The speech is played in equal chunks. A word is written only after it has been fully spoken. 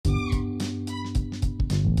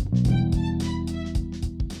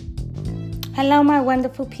Hello, my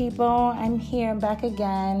wonderful people. I'm here back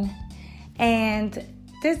again. And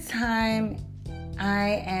this time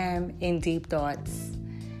I am in deep thoughts.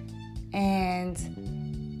 And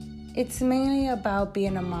it's mainly about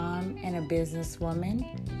being a mom and a businesswoman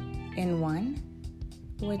in one,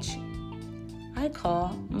 which I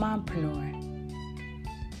call mompreneur.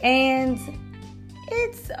 And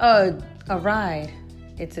it's a ride.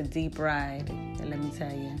 It's a deep ride, let me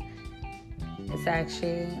tell you. It's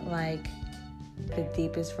actually like the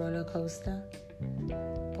deepest roller coaster.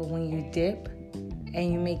 But when you dip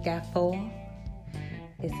and you make that fall,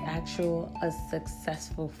 it's a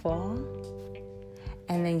successful fall.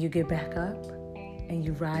 And then you get back up and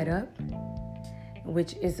you ride up,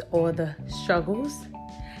 which is all the struggles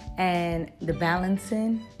and the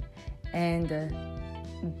balancing and the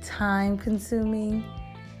time consuming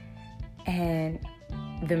and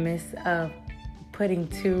the midst of putting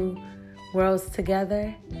two worlds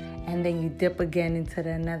together, and then you dip again into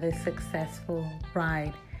another successful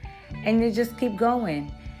ride, and you just keep going.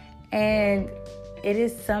 And it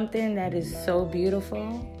is something that is so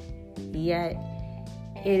beautiful, yet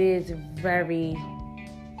it is very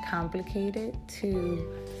complicated to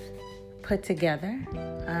put together.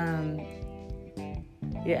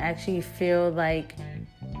 You actually feel like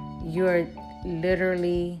you're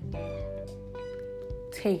literally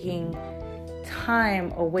taking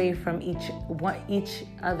time away from each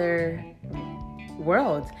other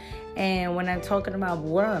world. And when I'm talking about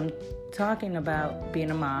world, I'm talking about being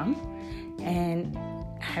a mom and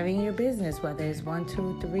having your business, whether it's 1,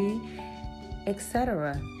 2, 3,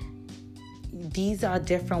 etc. These are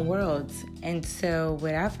different worlds. And so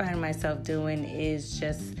what I find myself doing is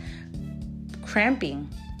just cramping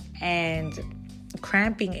in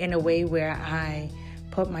a way where I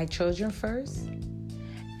put my children first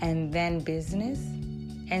and then business.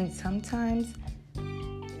 And sometimes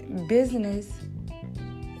business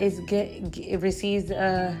receives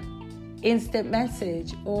a instant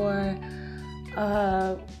message or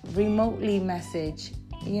a remotely message,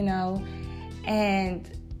 and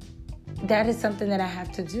that is something that I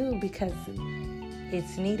have to do because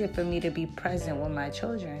it's needed for me to be present with my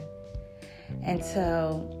children. And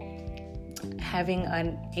so having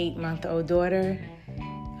an 8-month-old daughter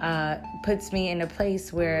puts me in a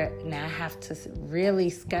place where now I have to really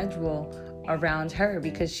schedule around her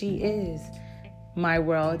because she is my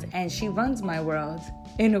world and she runs my world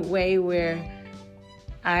in a way where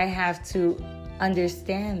I have to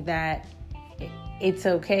understand that it's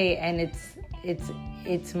okay and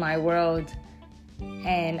it's my world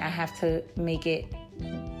and I have to make it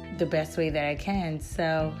the best way that I can.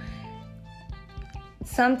 So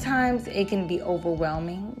sometimes it can be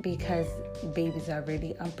overwhelming because babies are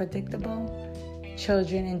really unpredictable,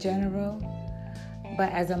 children in general.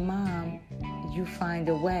 But as a mom, you find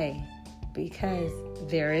a way because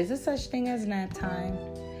there is a such thing as nap time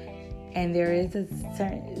and there is a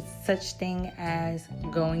such thing as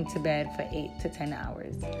going to bed for 8 to 10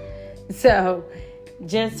 hours. So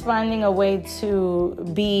just finding a way to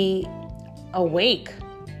be awake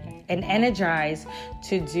and energized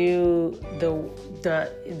to do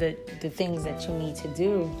the things that you need to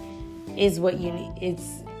do is what you need.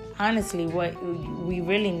 It's honestly what we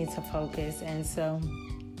really need to focus. And so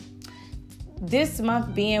this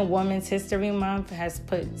month being Women's History Month has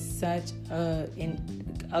put such a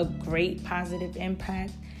great positive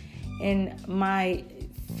impact in my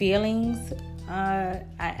feelings. I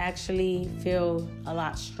actually feel a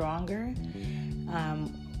lot stronger.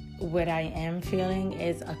 What I am feeling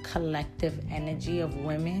is a collective energy of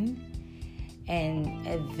women, and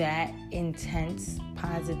that intense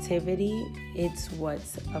positivity, it's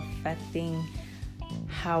what's affecting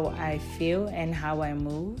how I feel and how I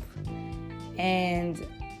move. And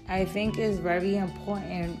I think it's very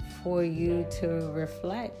important for you to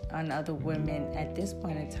reflect on other women at this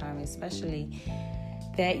point in time, especially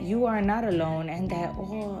that you are not alone and that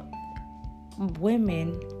all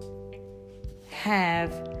women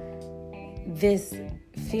have this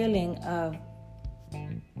feeling of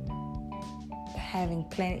having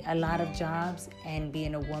a lot of jobs and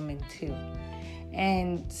being a woman too.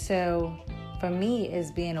 And so for me,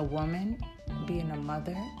 it's being a woman, being a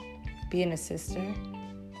mother, being a sister,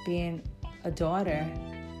 being a daughter,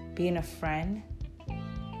 being a friend,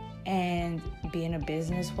 and being a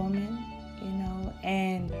businesswoman,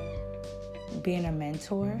 and being a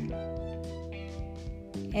mentor.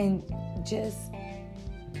 And just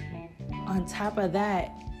on top of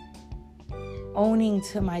that, owning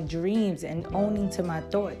to my dreams and owning to my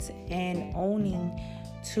thoughts and owning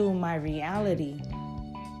to my reality.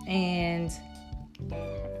 And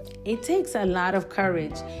it takes a lot of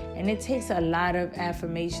courage, and it takes a lot of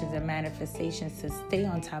affirmations and manifestations to stay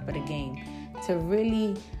on top of the game, to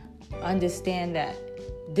really understand that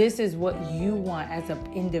this is what you want as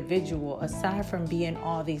an individual. Aside from being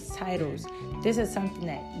all these titles, this is something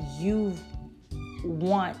that you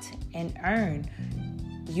want and earn.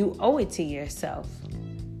 You owe it to yourself,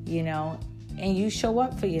 and you show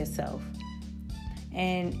up for yourself.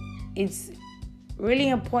 And it's really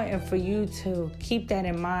important for you to keep that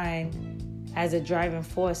in mind as a driving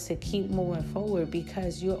force to keep moving forward,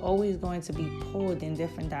 because you're always going to be pulled in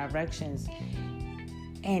different directions.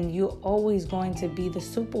 And you're always going to be the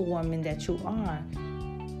superwoman that you are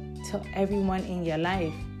to everyone in your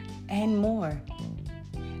life and more.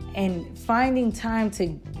 And finding time to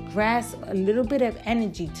grasp a little bit of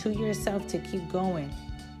energy to yourself to keep going.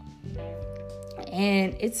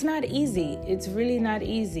 And it's not easy. It's really not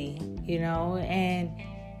easy, and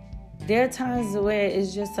there are times where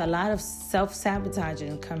it's just a lot of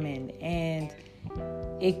self-sabotaging come in, and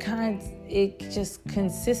it just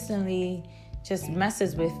consistently just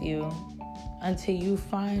messes with you until you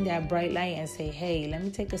find that bright light and say, hey, let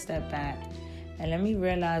me take a step back and let me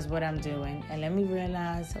realize what I'm doing, and let me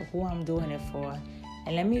realize who I'm doing it for,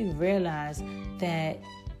 and let me realize that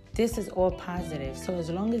this is all positive. So as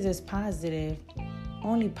long as it's positive,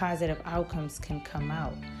 only positive outcomes can come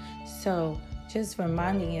out. So just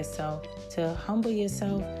reminding yourself to humble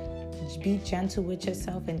yourself, be gentle with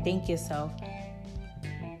yourself, and thank yourself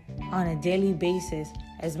on a daily basis.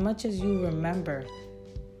 As much as you remember,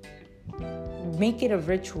 make it a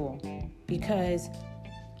ritual, because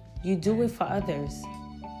you do it for others.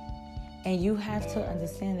 And you have to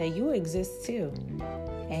understand that you exist too.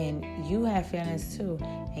 And you have feelings too.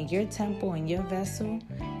 And your temple and your vessel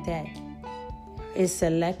that is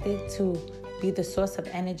selected to be the source of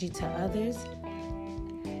energy to others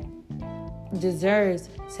deserves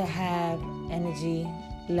to have energy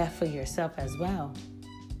left for yourself as well.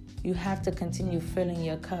 You have to continue filling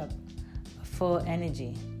your cup full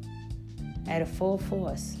energy at a full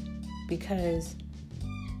force, because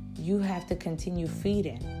you have to continue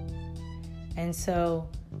feeding. And so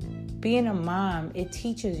being a mom, it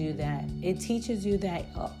teaches you that. It teaches you that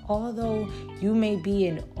although you may be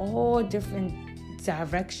in all different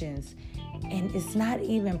directions, and it's not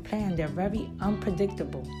even planned, they're very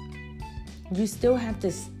unpredictable, you still have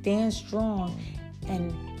to stand strong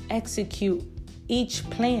and execute each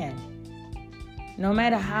plan. No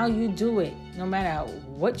matter how you do it, no matter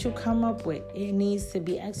what you come up with, it needs to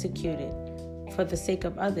be executed for the sake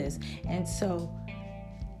of others. And so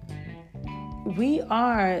we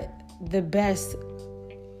are the best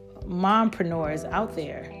mompreneurs out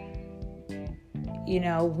there.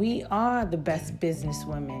 We are the best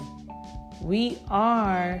businesswomen. We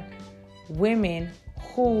are women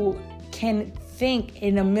who can think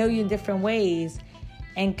in a million different ways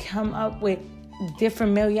and come up with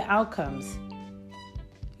different million outcomes.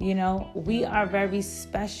 We are very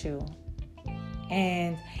special.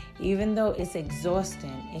 And even though it's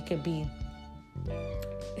exhausting, it can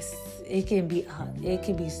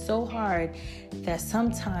be so hard that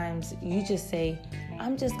sometimes you just say,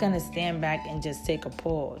 I'm just going to stand back and just take a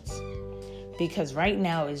pause, because right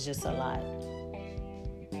now it's just a lot.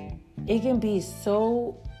 It can be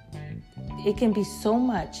so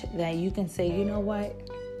much that you can say, you know what?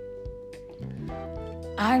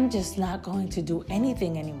 I'm just not going to do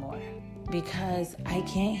anything anymore because I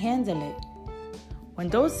can't handle it. When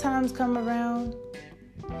those times come around,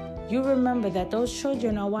 you remember that those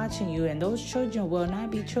children are watching you, and those children will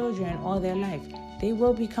not be children all their life. They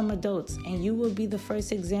will become adults, and you will be the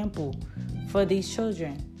first example for these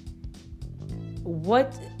children.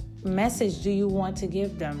 What message do you want to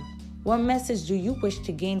give them? What message do you wish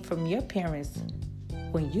to gain from your parents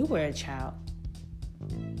when you were a child?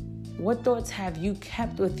 What thoughts have you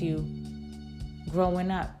kept with you growing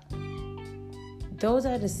up? Those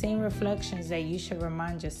are the same reflections that you should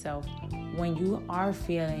remind yourself when you are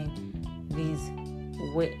feeling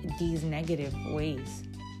these negative ways,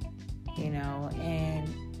 and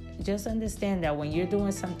just understand that when you're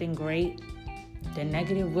doing something great, the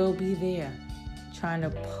negative will be there trying to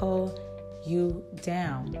pull you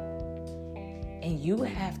down. And you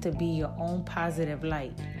have to be your own positive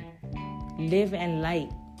light. Live in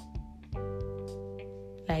light.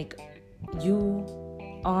 Like you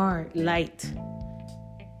are light.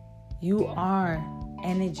 You are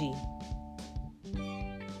energy.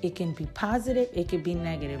 It can be positive, it can be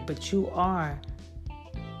negative, but you are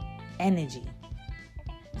energy.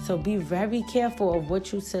 So be very careful of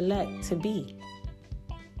what you select to be,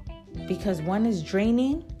 because one is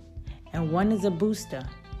draining and one is a booster.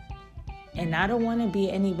 And I don't want to be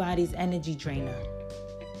anybody's energy drainer.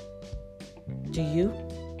 Do you?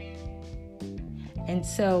 And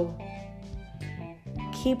so,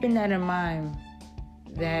 keeping that in mind,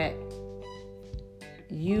 that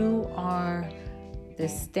you are the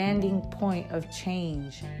standing point of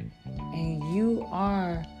change, and you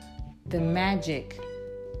are the magic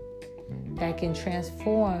that can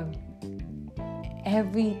transform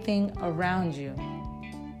everything around you,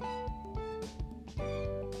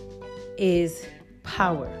 is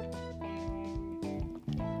power.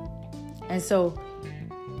 And so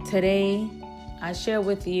today I share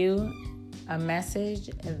with you a message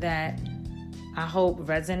that I hope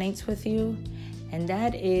resonates with you, and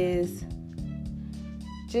that is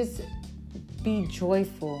just be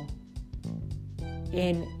joyful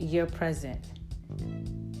in your present.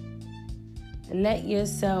 Let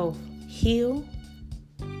yourself heal.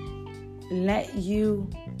 Let you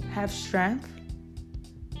have strength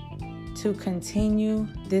to continue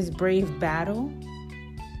this brave battle,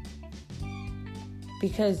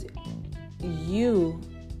 because you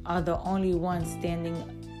are the only one standing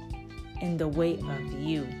in the way of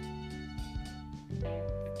you.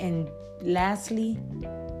 And lastly,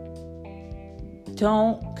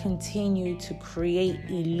 don't continue to create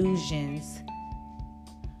illusions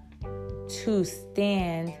to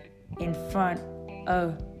stand in front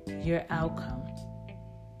of your outcome.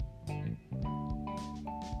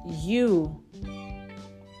 You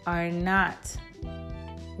are not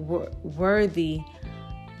worthy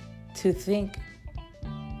to think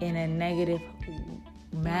in a negative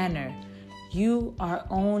manner. You are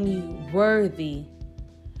only worthy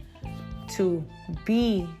to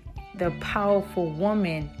be the powerful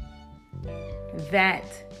woman that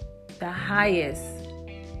the highest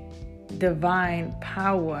divine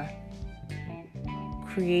power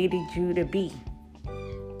created you to be.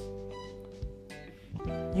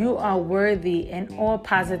 You are worthy in all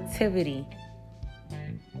positivity.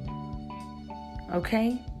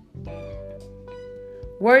 Okay?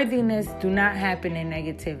 Worthiness do not happen in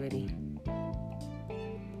negativity.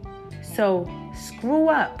 So screw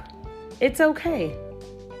up. It's okay.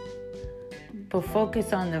 But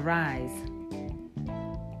focus on the rise.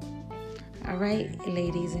 All right,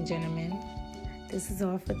 ladies and gentlemen, this is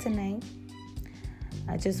all for tonight.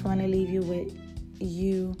 I just want to leave you with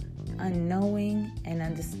you knowing and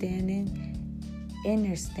understanding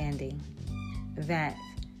that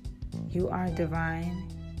you are divine,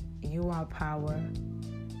 you are power,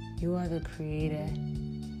 you are the creator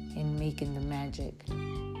in making the magic.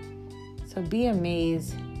 So be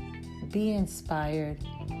amazed, be inspired,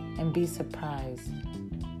 and be surprised.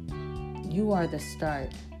 You are the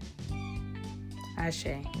start.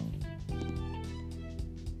 Ashe.